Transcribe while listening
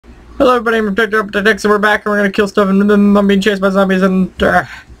Hello everybody, I'm Protector, and we're back and we're gonna kill stuff and then I'm being chased by zombies and...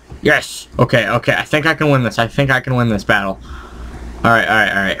 yes! Okay, I think I can win this. I think I can win this battle.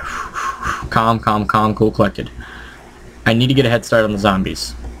 Alright. Calm, cool, collected. I need to get a head start on the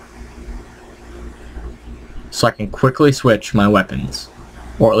zombies. So I can quickly switch my weapons.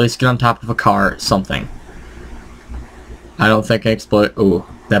 Or at least get on top of a car, something. I don't think I explode... ooh,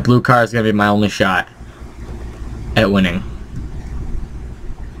 that blue car is gonna be my only shot at winning.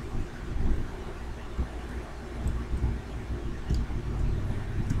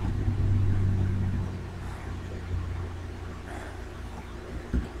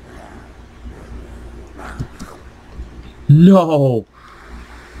 No!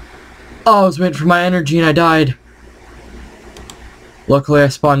 Oh, I was waiting for my energy and I died. Luckily I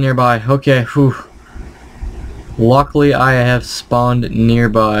spawned nearby. Okay, whew. Luckily I have spawned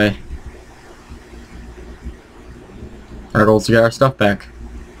nearby. Our goal is to get our stuff back.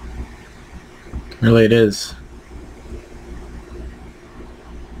 Really it is.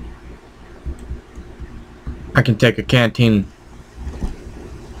 I can take a canteen.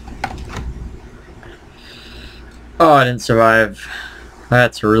 Oh, I didn't survive.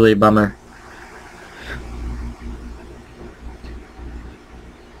 That's really a bummer.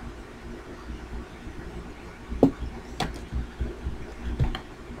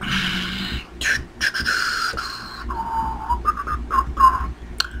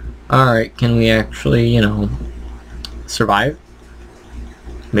 Alright, can we actually, you know, survive?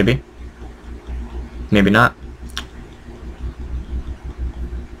 Maybe. Maybe not.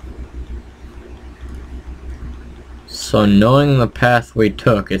 So knowing the path we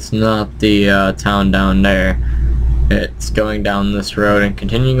took, it's not the town down there. It's going down this road and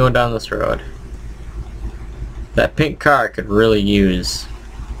continuing going down this road. That pink car could really use.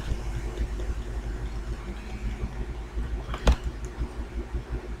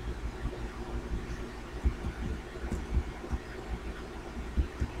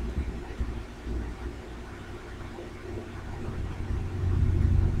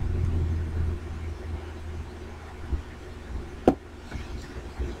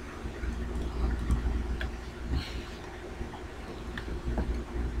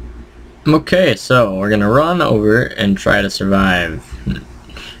 Okay, so we're gonna run over and try to survive.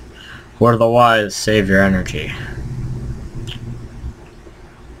 What are the wise? Save your energy.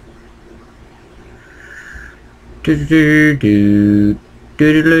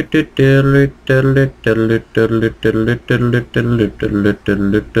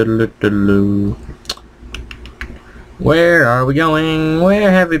 Where are we going?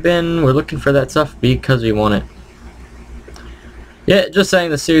 Where have we been? We're looking for that stuff because we want it. Yeah, just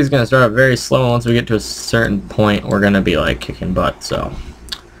saying the series is going to start out very slow, and once we get to a certain point, we're going to be, like, kicking butt, so...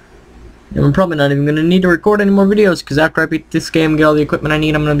 and we're probably not even going to need to record any more videos, because after I beat this game and get all the equipment I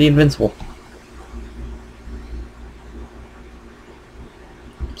need, I'm going to be invincible.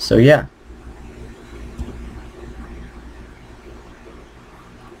 So, yeah.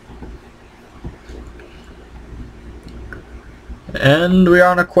 And we are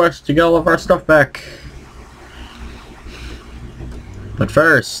on a quest to get all of our stuff back. But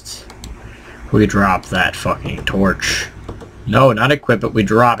first, we drop that fucking torch. No, not equip it, we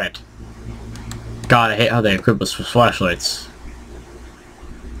drop it. God, I hate how they equip us with flashlights.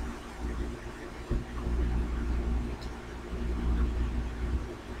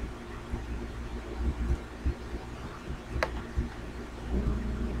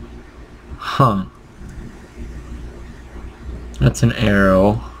 Huh. That's an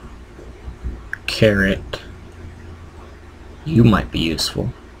arrow. Carrot. You might be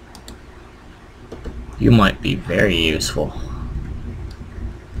useful. You might be very useful.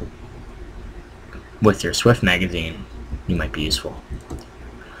 With your Swift magazine, you might be useful.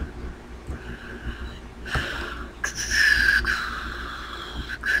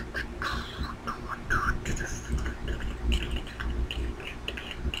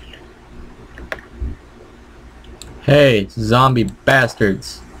 Hey, zombie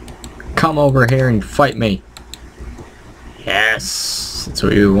bastards. Come over here and fight me. Yes, that's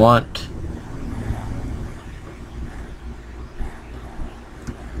what you want.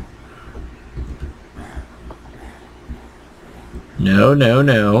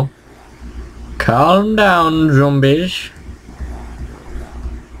 No. Calm down, zombies.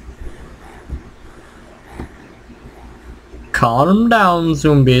 Calm down,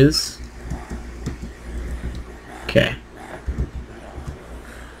 zombies. Okay.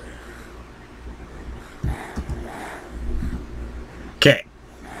 Okay.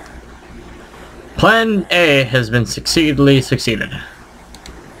 Plan A has been succeeded.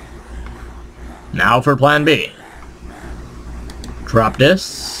 Now for Plan B. Drop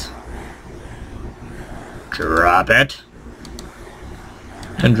this. Drop it.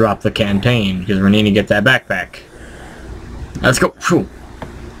 And drop the canteen, because we need to get that backpack. Let's go. Phew.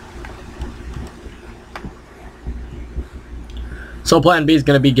 So plan B is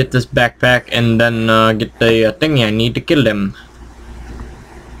going to be get this backpack and then get the thingy I need to kill them.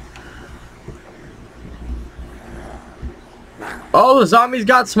 Oh, the zombies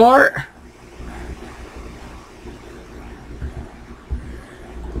got smart.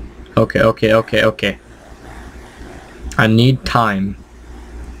 Okay. I need time.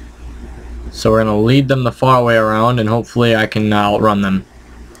 So we're going to lead them the far way around and hopefully I can outrun them.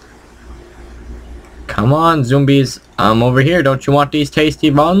 Come on, zombies. I'm over here. Don't you want these tasty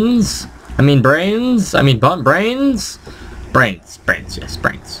buns? I mean brains? I mean brains? Brains, yes,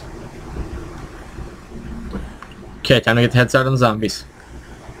 brains. Okay, time to get the heads out on the zombies.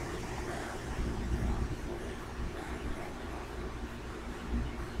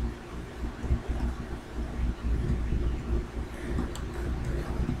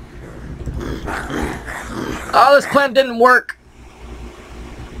 Oh, this plan didn't work.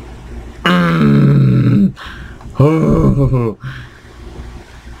 Oh.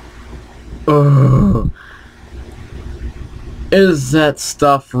 Is that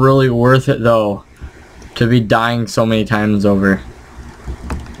stuff really worth it though? To be dying so many times over.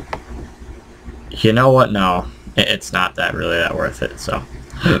 You know what? No. It's not really that worth it, so.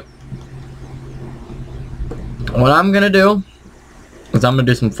 What I'm gonna do is I'm gonna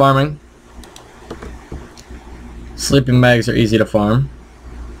do some farming. Sleeping bags are easy to farm.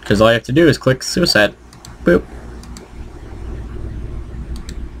 Because all you have to do is click suicide. Boop.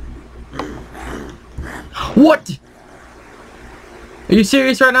 What? Are you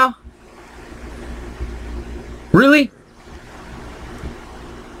serious right now? Really?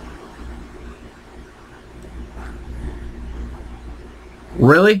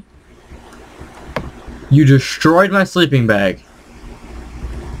 Really? You destroyed my sleeping bag.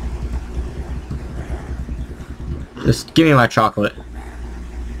 Just give me my chocolate.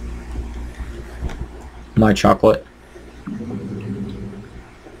 My chocolate.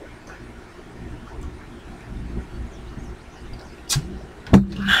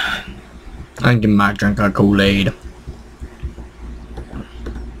 I give my drink of Kool-Aid.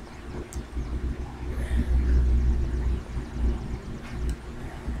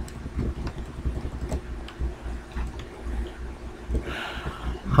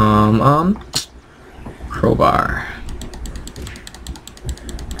 Crowbar.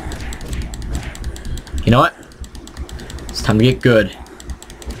 You know what? It's time to get good.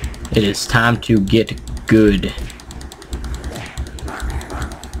 It is time to get good.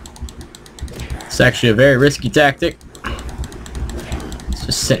 It's actually a very risky tactic. It's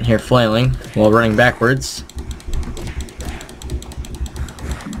just sitting here flailing while running backwards.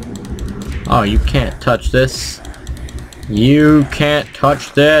 Oh, you can't touch this. You can't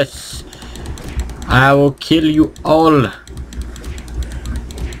touch this. I will kill you all.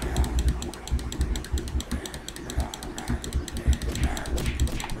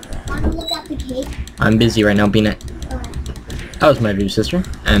 I'm busy right now, Peanut. That was my view, sister.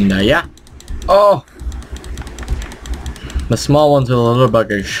 And, yeah. Oh! The small ones with the little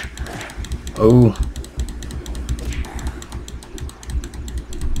buggers. Oh.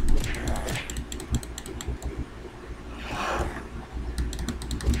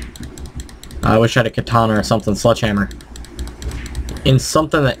 I wish I had a katana or something, sledgehammer. In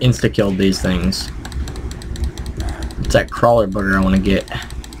something that insta-killed these things. It's that crawler bugger I want to get.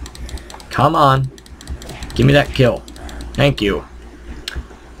 Come on. Give me that kill. Thank you.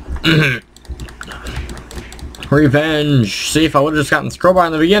 Revenge. See, if I would have just gotten this crowbar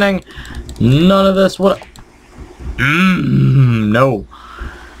in the beginning, none of this would. No.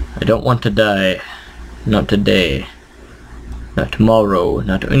 I don't want to die. Not today. Not tomorrow.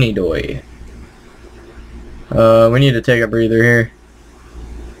 Not any day. We need to take a breather here.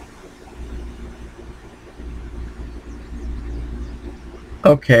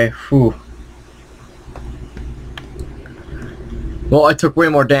 Okay, whew. Well, I took way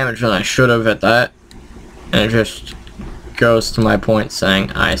more damage than I should have at that. And it just goes to my point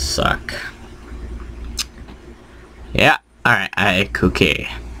saying I suck. Yeah, alright, okay.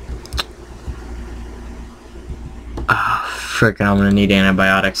 Oh, frickin', I'm gonna need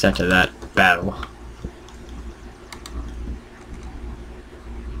antibiotics after that battle.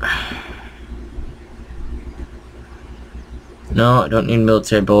 No, I don't need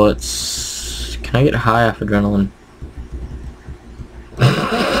military bullets. Can I get high off adrenaline?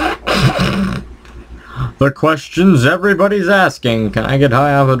 The questions everybody's asking. Can I get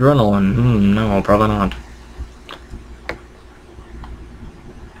high off adrenaline? No, probably not.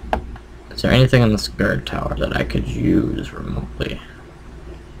 Is there anything on this guard tower that I could use remotely?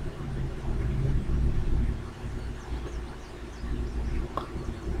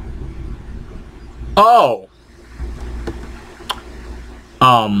 Oh!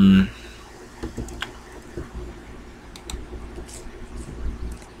 I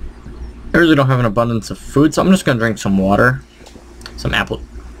really don't have an abundance of food, so I'm just gonna drink some water. Some apple...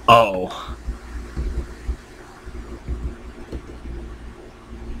 Oh.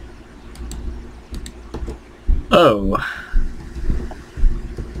 Oh.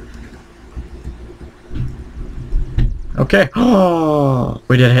 Okay. Oh,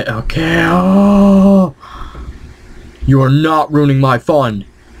 we did it. Okay. Oh. You are not ruining my fun.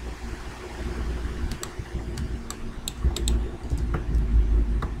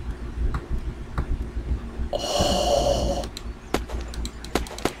 Oh.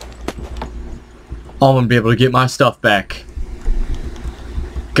 I'm gonna be able to get my stuff back.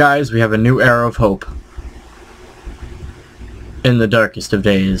 Guys, we have a new era of hope. In the darkest of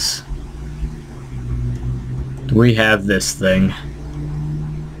days, we have this thing.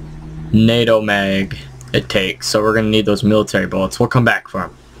 NATO mag it takes, so we're gonna need those military bullets. We'll come back for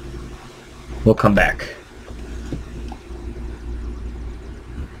them. We'll come back.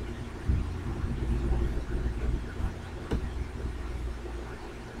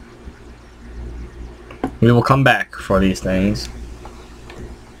 We will come back for these things.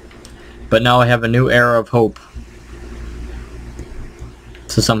 But now I have a new era of hope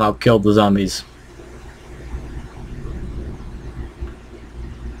to somehow kill the zombies.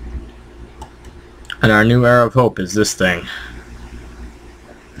 And our new era of hope is this thing.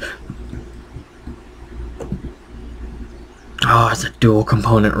 Oh, it's a dual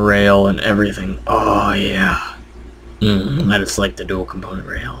component rail and everything. Oh yeah. I just like the dual component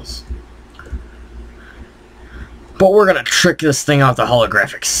rails. But we're gonna trick this thing off the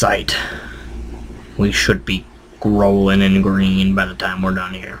holographic sight. We should be rolling in green by the time we're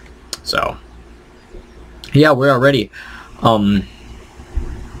done here. So yeah, we're already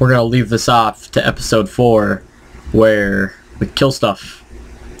we're gonna leave this off to episode 4 where we kill stuff.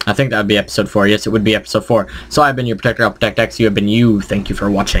 I think that would be episode 4. Yes, it would be episode 4. So I've been your protector, I'll protect X. You have been you. Thank you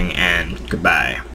for watching and goodbye.